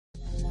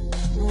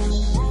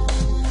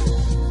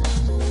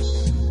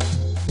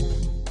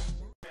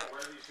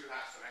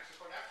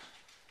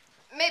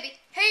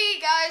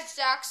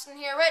Jackson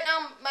here. Right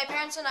now, my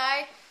parents and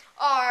I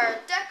are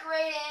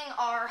decorating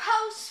our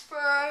house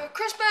for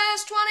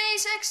Christmas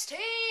 2016.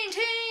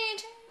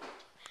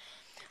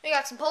 We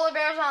got some polar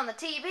bears on the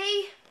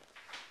TV.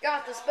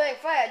 Got this big,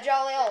 fat,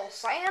 jolly old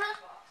Santa.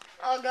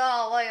 A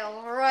jolly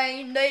old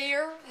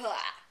reindeer.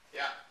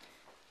 Yeah.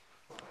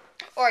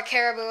 Or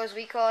caribou, as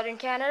we call it in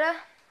Canada.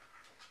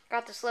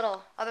 Got this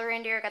little other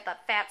reindeer. Got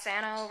that fat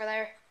Santa over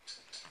there.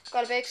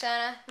 Got a big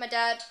Santa. My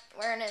dad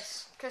wearing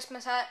his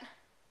Christmas hat.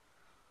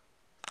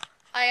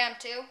 I am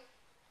too.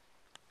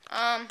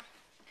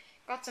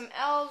 Got some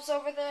elves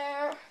over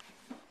there.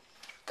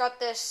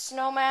 Got this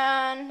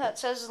snowman that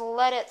says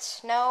 "Let it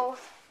snow."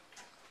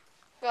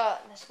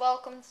 Got this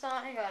welcome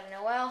sign. Got a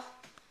Noel.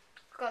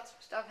 Got some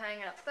stuff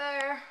hanging up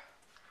there.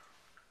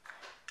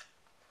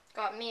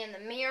 Got me in the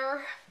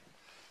mirror.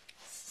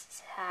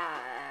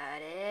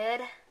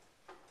 Excited.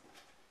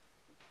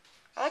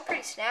 I look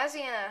pretty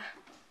snazzy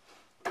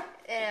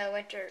in a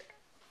winter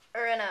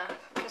or in a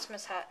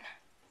Christmas hat.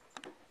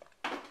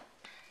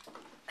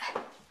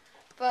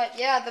 But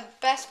yeah, the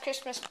best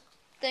Christmas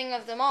thing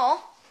of them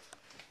all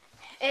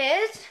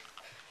is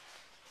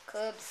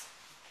Cubes.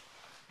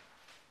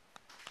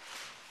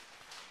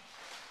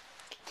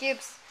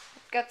 Cubes,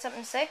 got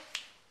something to say?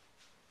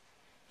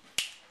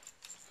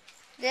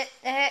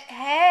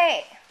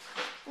 Hey!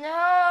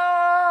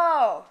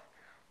 No!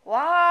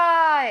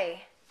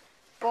 Why?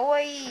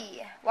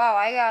 Boy! Wow,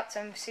 I got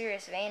some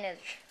serious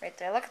veinage right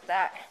there. Look at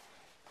that.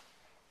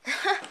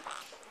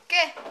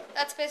 Okay,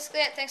 that's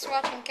basically it. Thanks for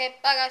watching. Okay,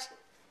 bye guys.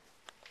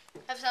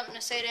 Have something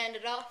to say to end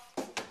it off?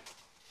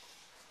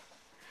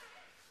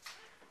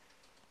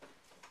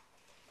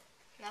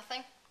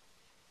 Nothing?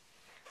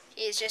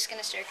 He's just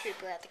gonna stare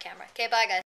creepily at the camera. Okay, bye guys.